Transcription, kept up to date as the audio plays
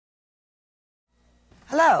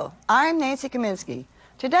Hello, I'm Nancy Kominsky.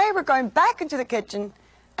 Today we're going back into the kitchen,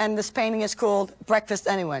 and this painting is called Breakfast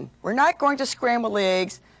Anyone. We're not going to scramble the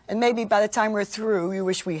eggs, and maybe by the time we're through, you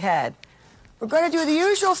wish we had. We're going to do the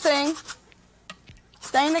usual thing,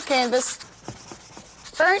 stain the canvas,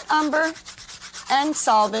 burnt umber and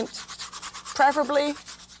solvent, preferably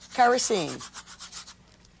kerosene.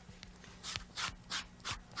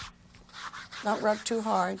 Don't rub too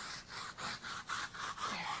hard.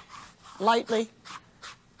 Lightly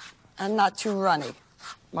and not too runny.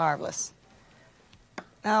 Marvelous.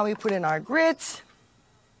 Now we put in our grits.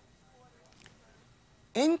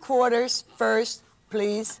 In quarters first,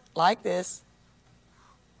 please, like this.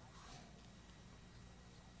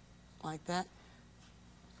 Like that.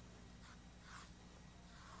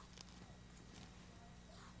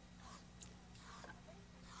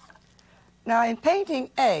 Now in painting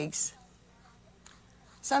eggs,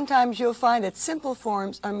 sometimes you'll find that simple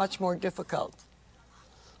forms are much more difficult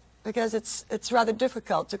because it's rather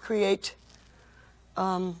difficult to create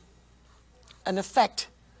an effect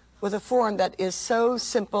with a form that is so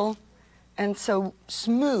simple and so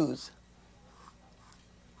smooth.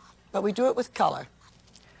 But we do it with color.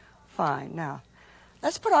 Fine. Now,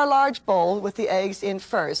 let's put our large bowl with the eggs in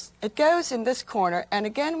first. It goes in this corner, and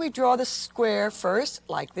again we draw the square first,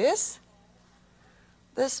 like this.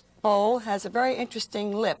 This bowl has a very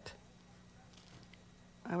interesting lip.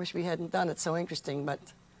 I wish we hadn't done it so interesting, but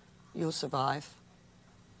you'll survive.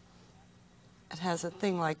 It has a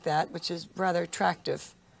thing like that, which is rather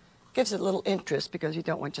attractive. Gives it a little interest because you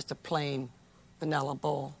don't want just a plain vanilla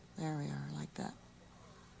bowl. There we are, like that.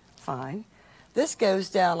 Fine. This goes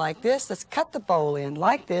down like this. Let's cut the bowl in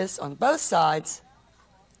like this on both sides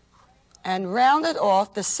and round it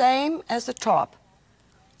off the same as the top,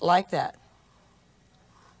 like that.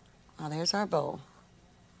 Now there's our bowl.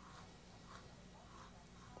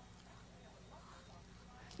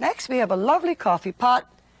 Next we have a lovely coffee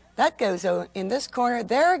pot. That goes in this corner.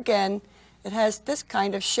 There again, it has this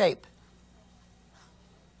kind of shape.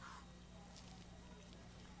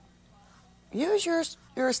 Use your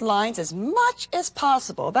lines as much as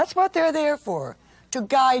possible. That's what they're there for, to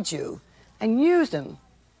guide you, and use them.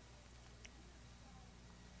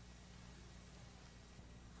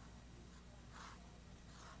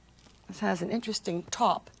 This has an interesting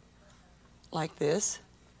top, like this.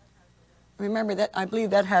 Remember that, I believe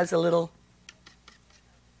that has a little,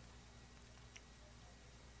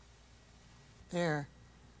 there.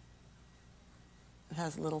 It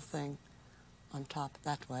has a little thing on top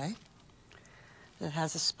that way. It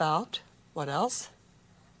has a spout. What else?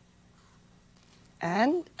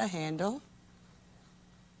 And a handle.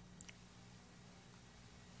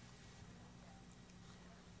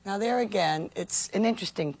 Now there again, it's an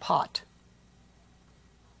interesting pot.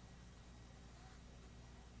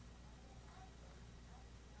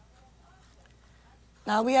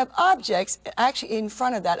 Now we have objects actually in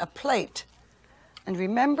front of that, a plate. And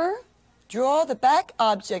remember, draw the back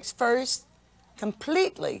objects first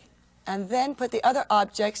completely and then put the other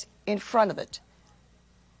objects in front of it.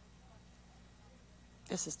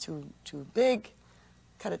 This is too big.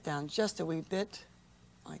 Cut it down just a wee bit,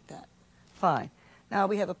 like that. Fine. Now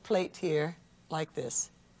we have a plate here, like this.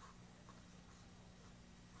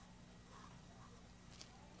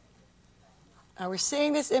 Now we're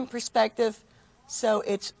seeing this in perspective, so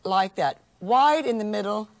it's like that. Wide in the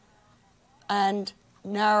middle and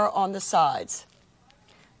narrow on the sides.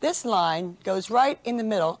 This line goes right in the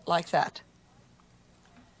middle, like that.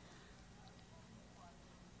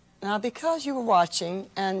 Now because you were watching,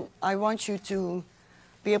 and I want you to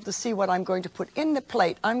be able to see what I'm going to put in the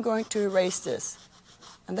plate, I'm going to erase this.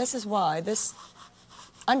 And this is why this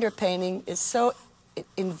underpainting is so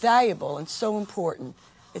invaluable and so important.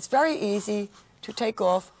 It's very easy to take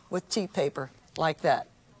off with tea paper, like that.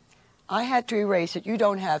 I had to erase it. You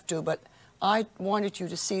don't have to, but I wanted you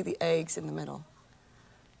to see the eggs in the middle.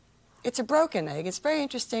 It's a broken egg. It's a very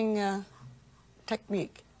interesting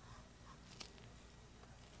technique.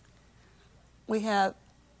 We have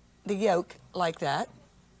the yolk like that.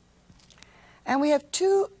 And we have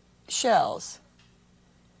two shells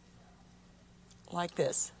like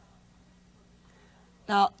this.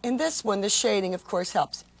 Now, in this one, the shading, of course,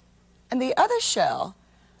 helps. And the other shell,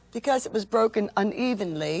 because it was broken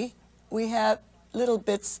unevenly, we have little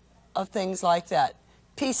bits of things like that,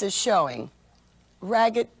 pieces showing,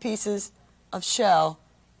 ragged pieces of shell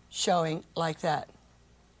showing like that.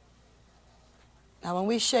 Now, when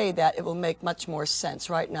we shade that, it will make much more sense.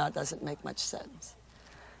 Right now, it doesn't make much sense.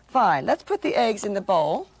 Fine, let's put the eggs in the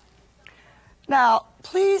bowl. Now,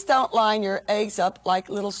 please don't line your eggs up like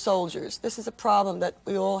little soldiers. This is a problem that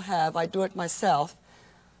we all have. I do it myself.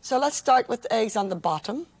 So let's start with the eggs on the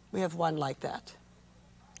bottom. We have one like that.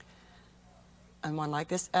 And one like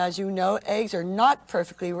this. As you know, eggs are not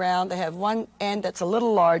perfectly round. They have one end that's a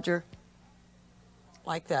little larger,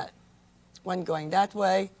 like that. One going that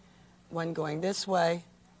way, one going this way.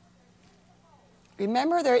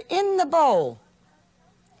 Remember, they're in the bowl.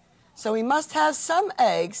 So we must have some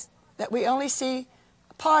eggs that we only see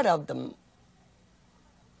part of them.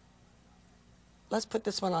 Let's put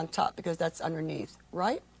this one on top because that's underneath,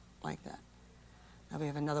 right? Like that. Now we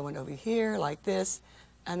have another one over here, like this.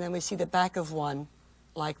 And then we see the back of one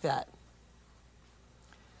like that.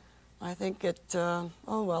 I think it, oh,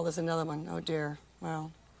 well, there's another one. Oh, dear.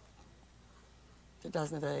 Well, it's a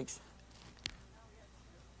dozen of eggs.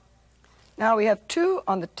 Now we have two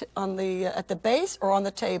on the, at the base or on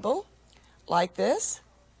the table, like this,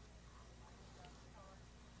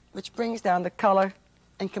 which brings down the color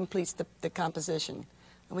and completes the composition.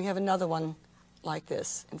 And we have another one like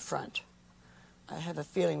this in front. I have a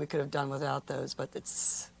feeling we could have done without those, but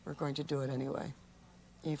we're going to do it anyway,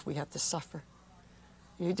 if we have to suffer.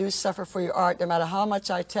 You do suffer for your art. No matter how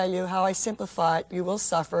much I tell you, how I simplify it, you will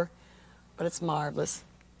suffer, but it's marvelous.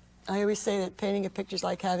 I always say that painting a picture is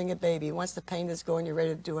like having a baby. Once the paint is going, you're ready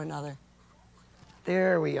to do another.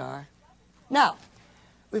 There we are. Now,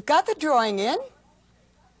 we've got the drawing in.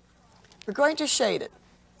 We're going to shade it.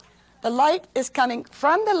 The light is coming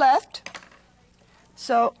from the left,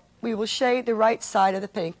 so we will shade the right side of the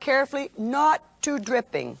paint carefully, not too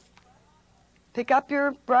dripping. Pick up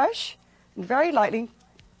your brush and very lightly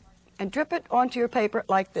and drip it onto your paper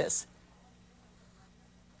like this.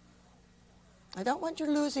 I don't want you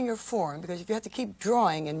losing your form, because if you have to keep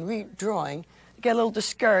drawing and redrawing, you get a little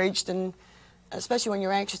discouraged, and especially when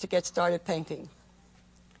you're anxious to get started painting.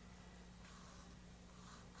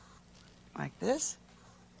 Like this.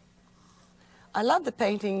 I love the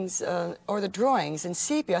paintings or the drawings in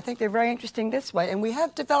sepia. I think they're very interesting this way, and we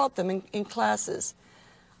have developed them in classes.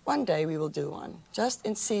 One day we will do one, just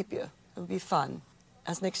in sepia. It would be fun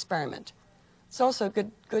as an experiment. It's also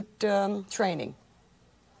good training.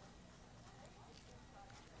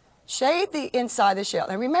 Shade the inside of the shell.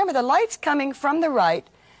 And remember, the light's coming from the right.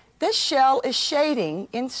 This shell is shading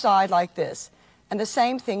inside like this. And the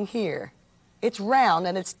same thing here. It's round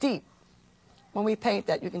and it's deep. When we paint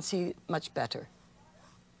that, you can see much better.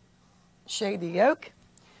 Shade the yolk,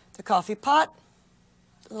 the coffee pot.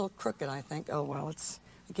 It's a little crooked, I think. Oh, well,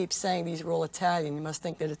 I keep saying these are all Italian. You must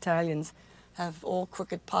think that Italians have all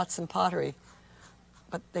crooked pots and pottery.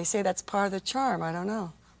 But they say that's part of the charm. I don't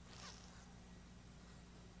know.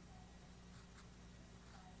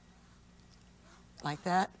 Like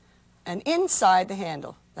that. And inside the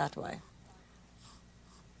handle, that way.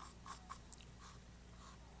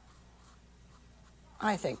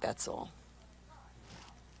 I think that's all.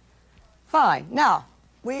 Fine. Now,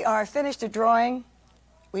 we are finished the drawing.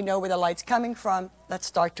 We know where the light's coming from. Let's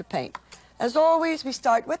start to paint. As always, we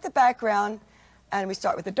start with the background, and we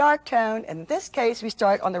start with the dark tone. In this case, we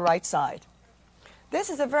start on the right side. This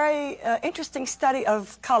is a very interesting study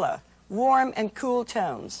of color, warm and cool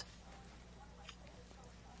tones.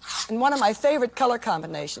 And one of my favorite color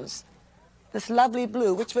combinations, this lovely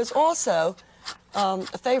blue, which was also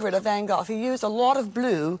a favorite of Van Gogh. He used a lot of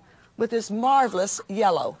blue with this marvelous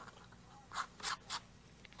yellow.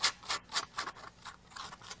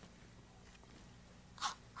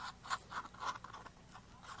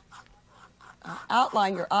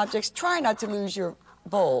 Outline your objects. Try not to lose your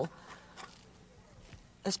bowl,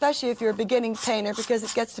 especially if you're a beginning painter, because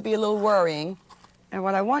it gets to be a little worrying. And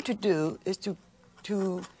what I want to do is to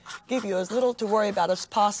give you as little to worry about as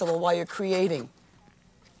possible while you're creating.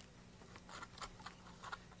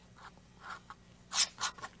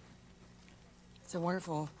 It's a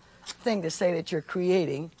wonderful thing to say that you're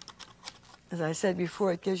creating. As I said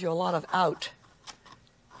before, it gives you a lot of out.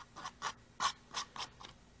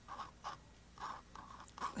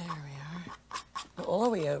 There we are. Go all the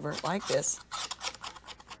way over, like this.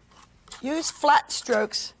 Use flat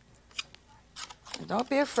strokes. And don't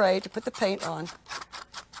be afraid to put the paint on.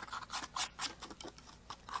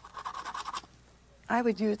 I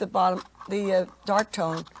would use the bottom, the dark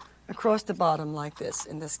tone across the bottom like this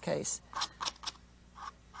in this case.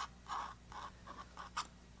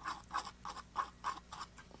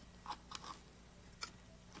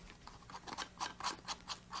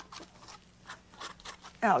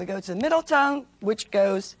 Now we go to the middle tone, which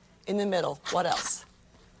goes in the middle. What else?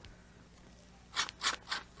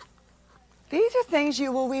 These are things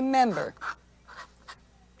you will remember,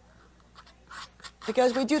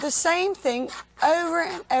 because we do the same thing over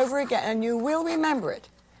and over again, and you will remember it.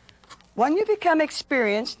 When you become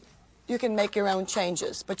experienced, you can make your own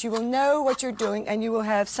changes. But you will know what you're doing and you will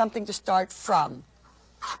have something to start from.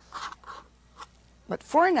 But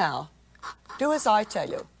for now, do as I tell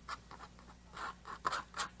you.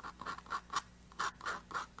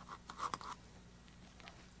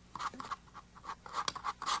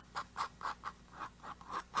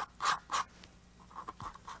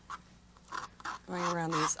 Going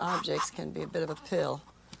around these objects can be a bit of a pill.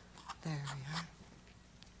 There we are.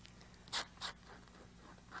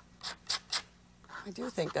 I do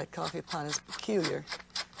think that coffee pot is peculiar.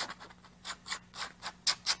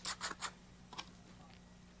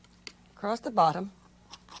 Across the bottom,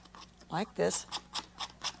 like this.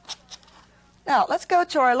 Now, let's go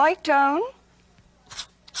to our light tone.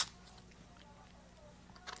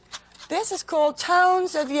 This is called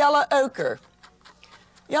Tones of Yellow Ochre.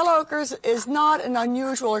 Yellow ochre is not an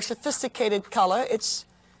unusual or sophisticated color. It's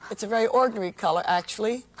a very ordinary color,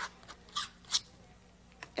 actually.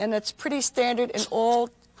 And it's pretty standard in all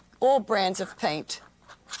brands of paint.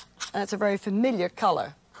 And it's a very familiar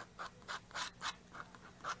color.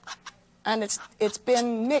 And it's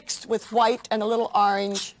been mixed with white and a little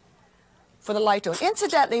orange for the light tone.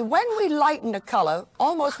 Incidentally, when we lighten a color,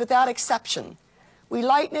 almost without exception, we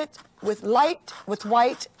lighten it with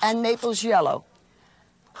white and Naples yellow.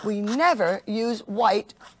 We never use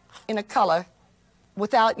white in a color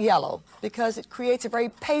without yellow because it creates a very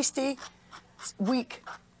pasty, weak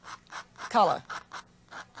color.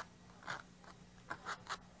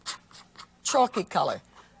 Chalky color.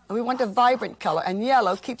 And we want a vibrant color, and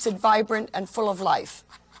yellow keeps it vibrant and full of life.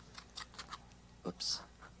 Oops.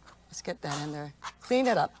 Let's get that in there. Clean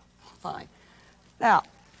it up. Fine. Now,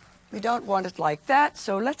 we don't want it like that,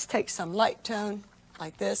 so let's take some light tone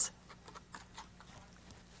like this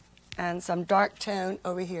and some dark tone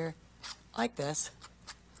over here like this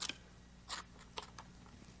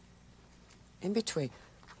in between.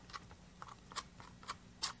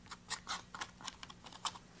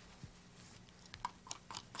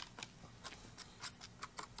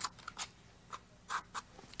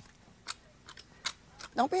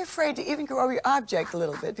 Don't be afraid to even go over your object a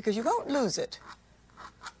little bit because you won't lose it.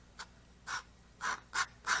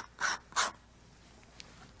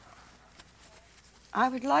 I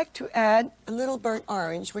would like to add a little burnt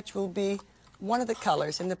orange, which will be one of the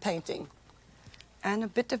colors in the painting, and a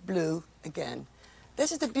bit of blue again.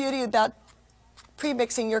 This is the beauty about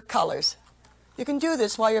pre-mixing your colors. You can do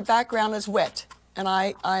this while your background is wet, and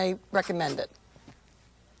I recommend it.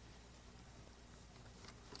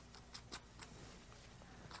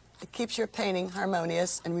 It keeps your painting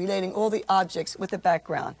harmonious and relating all the objects with the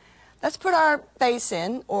background. Let's put our base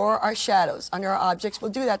in, or our shadows under our objects. We'll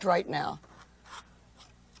do that right now.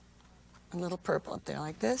 A little purple up there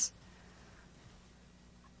like this.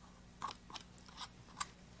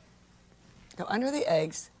 Go under the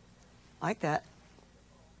eggs, like that.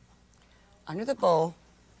 Under the bowl.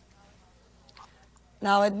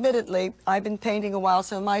 Now, admittedly, I've been painting a while,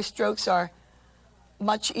 so my strokes are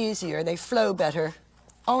much easier. They flow better,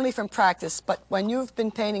 only from practice. But when you've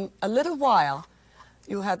been painting a little while,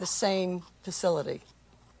 you'll have the same facility.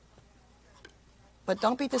 But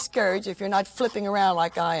don't be discouraged if you're not flipping around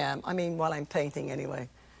like I am. I mean, while I'm painting anyway.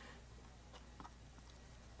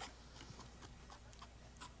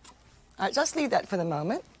 All right, just leave that for the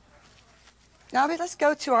moment. Now let's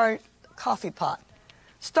go to our coffee pot.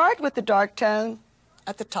 Start with the dark tone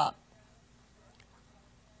at the top,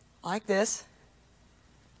 like this.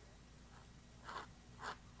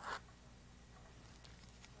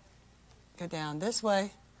 Go down this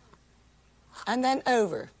way, and then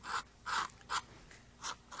over.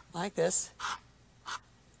 Like this.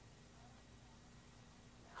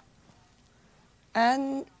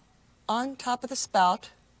 And on top of the spout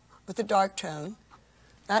with the dark tone,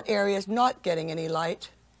 that area is not getting any light.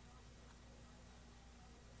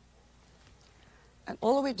 And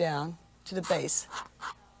all the way down to the base.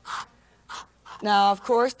 Now, of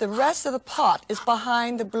course, the rest of the pot is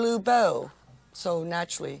behind the blue bow, so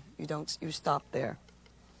naturally you stop there.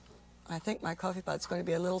 I think my coffee pot's going to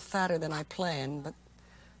be a little fatter than I planned, but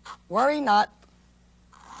worry not.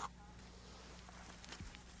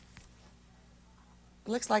 It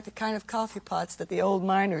looks like the kind of coffee pots that the old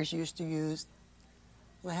miners used to use.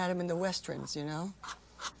 They had them in the westerns, you know.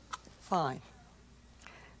 Fine.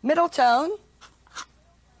 Middle tone.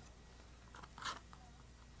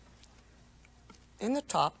 In the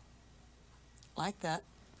top, like that.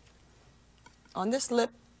 On this lip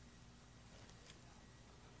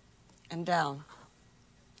and down.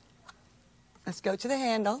 Let's go to the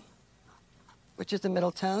handle, which is the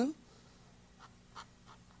middle tone.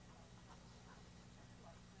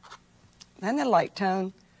 Then the light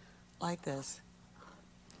tone, like this.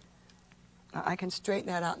 Now, I can straighten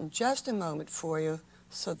that out in just a moment for you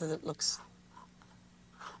so that it looks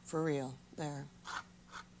for real. There.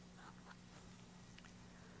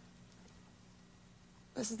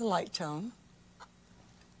 This is the light tone.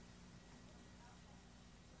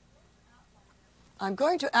 I'm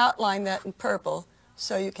going to outline that in purple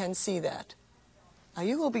so you can see that. Now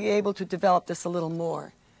you will be able to develop this a little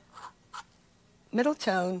more. Middle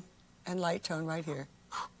tone and light tone right here.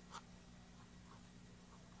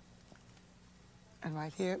 And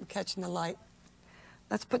right here, I'm catching the light.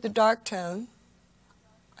 Let's put the dark tone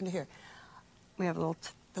under here. We have the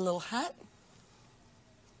little hat.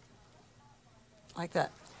 Like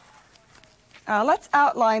that. Now let's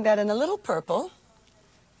outline that in a little purple.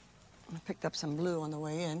 I picked up some blue on the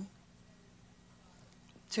way in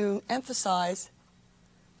to emphasize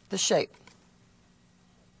the shape.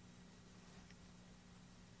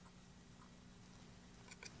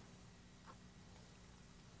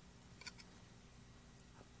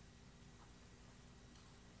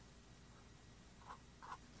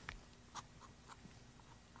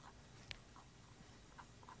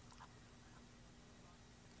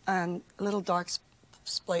 And a little dark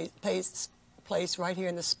place right here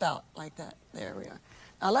in the spout, like that. There we are.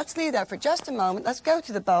 Now let's leave that for just a moment. Let's go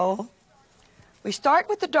to the bow. We start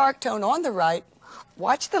with the dark tone on the right.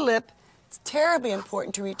 Watch the lip. It's terribly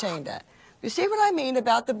important to retain that. You see what I mean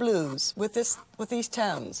about the blues with these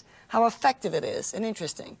tones, how effective it is and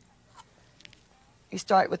interesting. You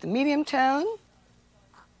start with the medium tone.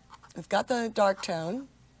 We've got the dark tone.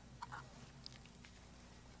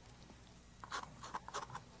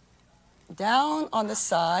 Down on the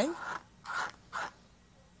side,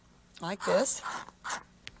 like this,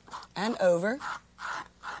 and over.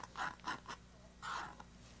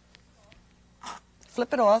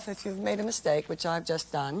 Flip it off if you've made a mistake, which I've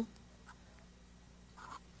just done.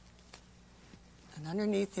 And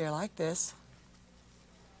underneath here, like this.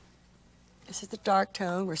 This is the dark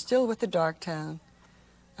tone. We're still with the dark tone.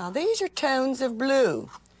 Now, these are tones of blue,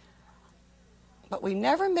 but we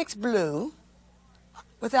never mix blue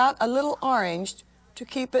without a little orange to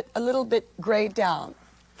keep it a little bit grayed down.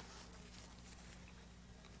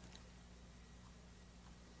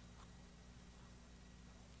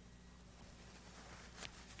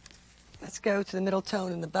 Let's go to the middle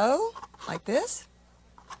tone in the bow, like this.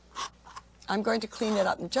 I'm going to clean it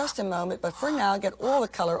up in just a moment, but for now, get all the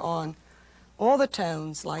color on, all the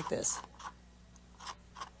tones, like this.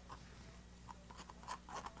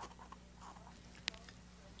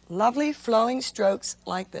 Lovely flowing strokes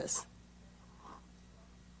like this.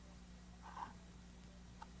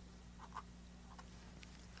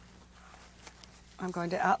 I'm going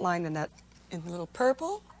to outline in a little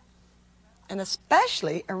purple, and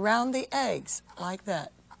especially around the eggs, like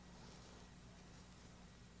that.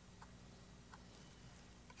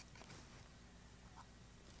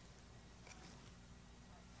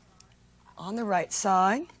 On the right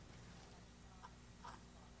side,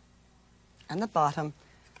 and the bottom.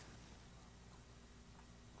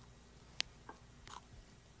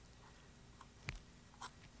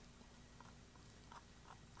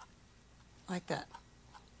 Like that.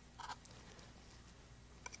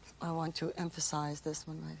 I want to emphasize this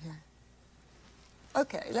one right here.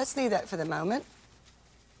 Okay, let's leave that for the moment.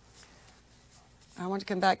 I want to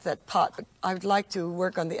come back to that pot, but I would like to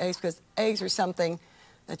work on the eggs because eggs are something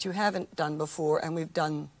that you haven't done before, and we've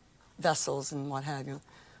done vessels and what have you.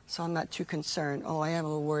 So I'm not too concerned. Oh, I am a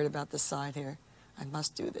little worried about this side here. I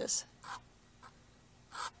must do this.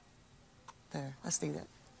 There, let's leave that.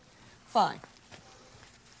 Fine.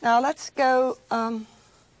 Now let's go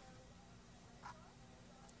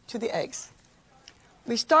to the eggs.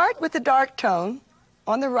 We start with the dark tone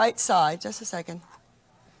on the right side. Just a second.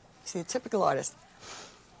 See, a typical artist.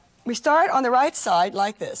 We start on the right side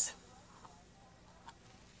like this.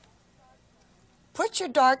 Put your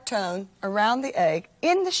dark tone around the egg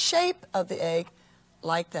in the shape of the egg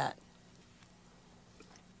like that.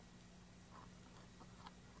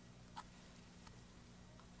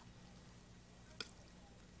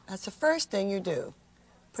 That's the first thing you do.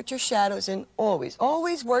 Put your shadows in always.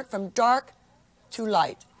 Always work from dark to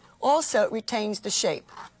light. Also, it retains the shape.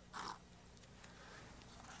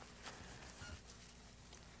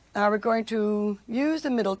 Now we're going to use the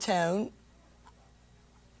middle tone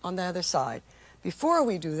on the other side. Before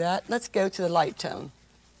we do that, let's go to the light tone.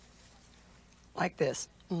 Like this.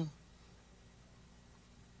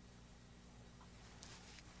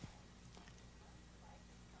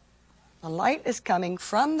 The light is coming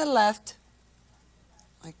from the left,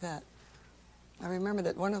 like that. I remember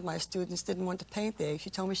that one of my students didn't want to paint the eggs.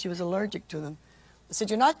 She told me she was allergic to them. I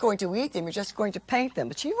said, you're not going to eat them, you're just going to paint them.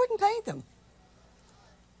 But she wouldn't paint them.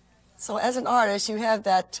 So as an artist, you have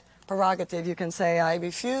that prerogative. You can say, I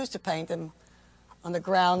refuse to paint them on the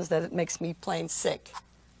grounds that it makes me plain sick.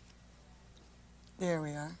 There we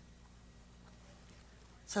are.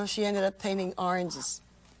 So she ended up painting oranges,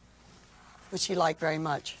 which she liked very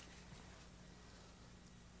much.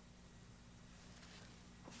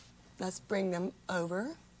 Let's bring them over.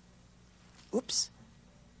 Oops.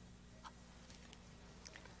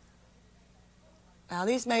 Now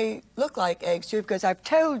these may look like eggs too because I've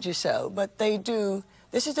told you so, but they do.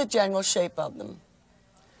 This is the general shape of them.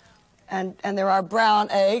 And there are brown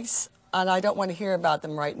eggs, and I don't want to hear about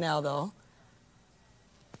them right now though.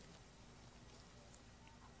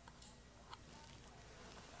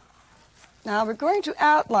 Now we're going to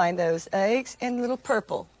outline those eggs in little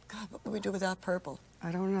purple. God, what would we do without purple?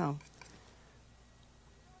 I don't know.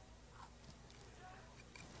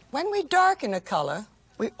 When we darken a color,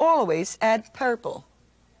 we always add purple.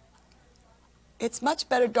 It's much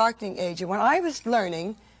better darkening agent. When I was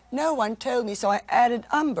learning, no one told me, so I added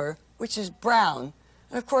umber, which is brown.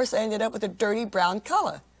 And of course, I ended up with a dirty brown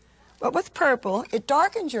color. But with purple, it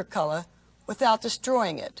darkens your color without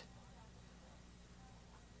destroying it.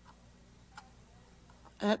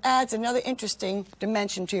 And it adds another interesting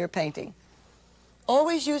dimension to your painting.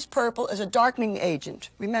 Always use purple as a darkening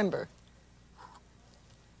agent, remember.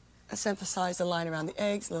 Let's emphasize the line around the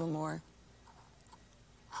eggs a little more.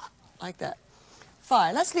 Like that.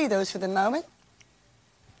 Fine, let's leave those for the moment.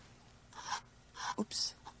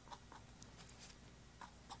 Oops.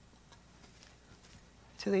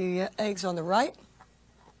 To the eggs on the right.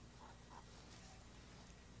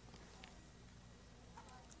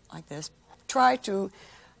 Like this. Try to,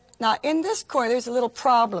 now in this corner there's a little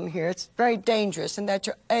problem here. It's very dangerous in that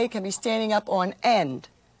your egg can be standing up on end.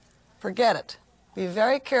 Forget it. Be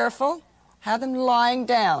very careful. Have them lying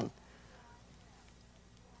down.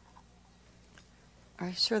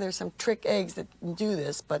 I'm sure there's some trick eggs that do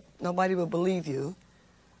this, but nobody will believe you.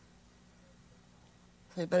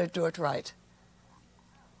 So you better do it right.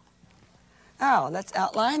 Now, let's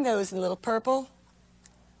outline those in a little purple.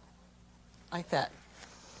 Like that.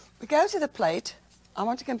 We go to the plate. I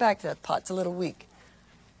want to come back to that pot. It's a little weak.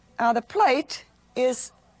 Now, the plate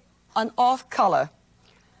is an off color.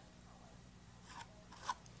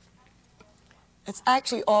 It's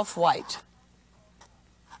actually off-white.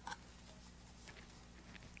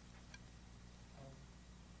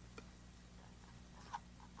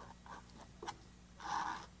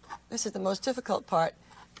 This is the most difficult part.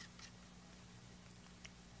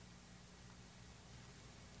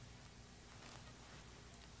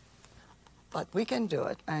 But we can do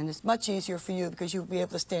it, and it's much easier for you because you'll be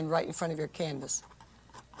able to stand right in front of your canvas.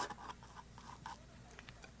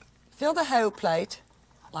 Fill the hoe plate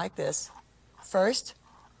like this. First,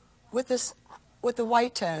 with the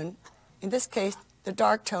white tone, in this case, the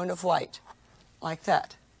dark tone of white, like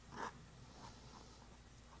that.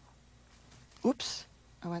 Oops,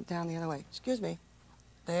 I went down the other way. Excuse me.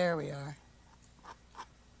 There we are.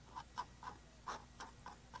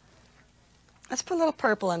 Let's put a little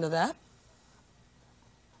purple under that.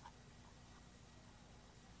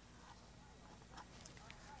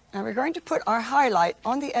 Now we're going to put our highlight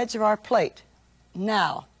on the edge of our plate.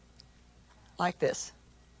 Now. Like this.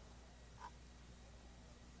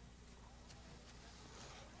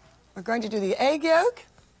 We're going to do the egg yolk,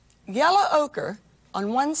 yellow ochre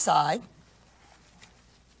on one side,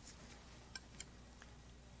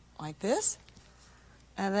 like this,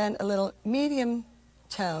 and then a little medium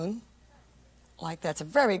tone, like that. It's a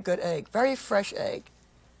very good egg, very fresh egg.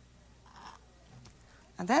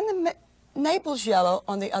 And then the Naples yellow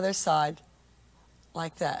on the other side,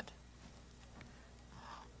 like that.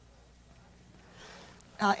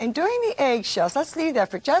 In doing the eggshells, let's leave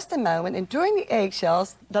that for just a moment. In doing the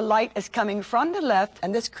eggshells, the light is coming from the left,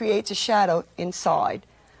 and this creates a shadow inside.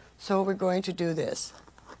 So we're going to do this.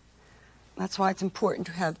 That's why it's important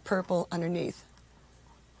to have purple underneath.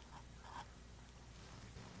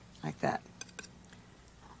 Like that.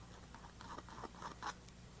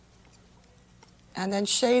 And then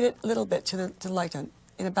shade it a little bit to the light tone.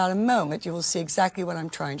 In about a moment, you will see exactly what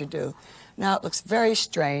I'm trying to do. Now, it looks very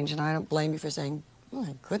strange, and I don't blame you for saying, oh,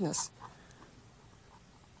 my goodness.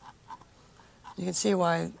 You can see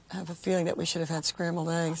why I have a feeling that we should have had scrambled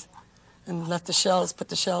eggs and left the shells, put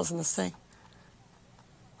the shells in the sink.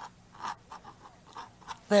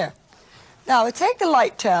 There. Now, we take the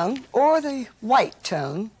light tone or the white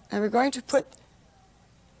tone, and we're going to put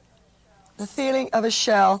the feeling of a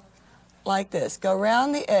shell like this. Go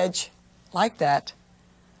around the edge like that.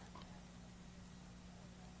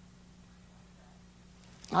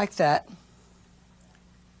 Like that.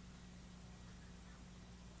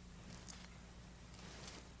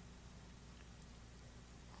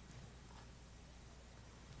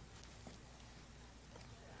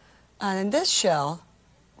 And in this shell,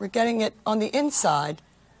 we're getting it on the inside.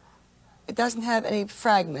 It doesn't have any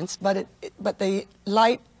fragments, but the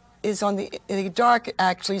light is on the dark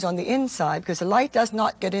actually is on the inside because the light does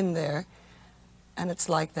not get in there, and it's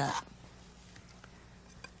like that.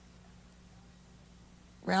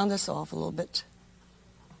 Round this off a little bit,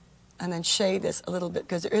 and then shade this a little bit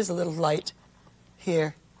because there is a little light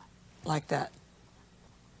here, like that.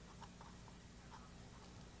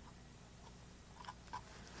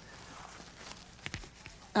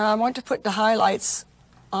 Now I want to put the highlights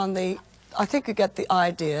on the, I think you get the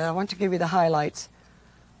idea. I want to give you the highlights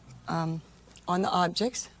on the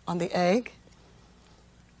objects, on the egg.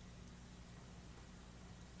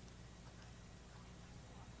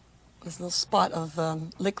 There's a little spot of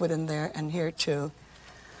liquid in there, and here too.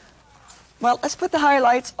 Well, let's put the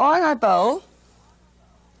highlights on our bowl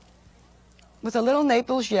with a little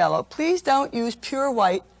Naples yellow. Please don't use pure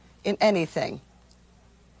white in anything.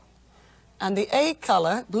 And the egg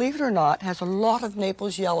color, believe it or not, has a lot of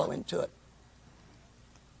Naples yellow into it.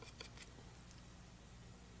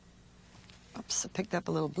 Oops, I picked up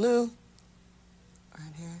a little blue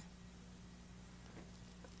right here.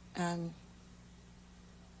 And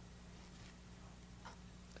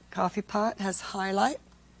the coffee pot has highlight.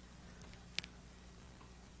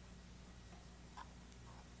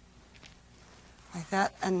 Like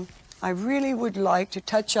that. And I really would like to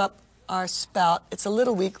touch up our spout. It's a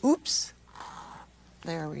little weak. Oops.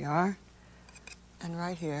 There we are. And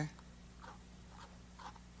right here.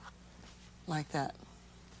 Like that.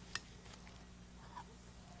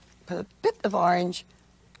 Put a bit of orange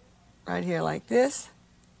right here like this.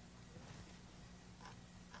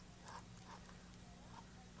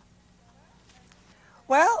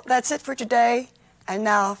 Well, that's it for today. And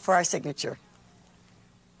now for our signature.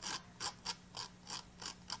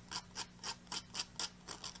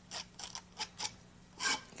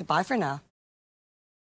 Goodbye for now.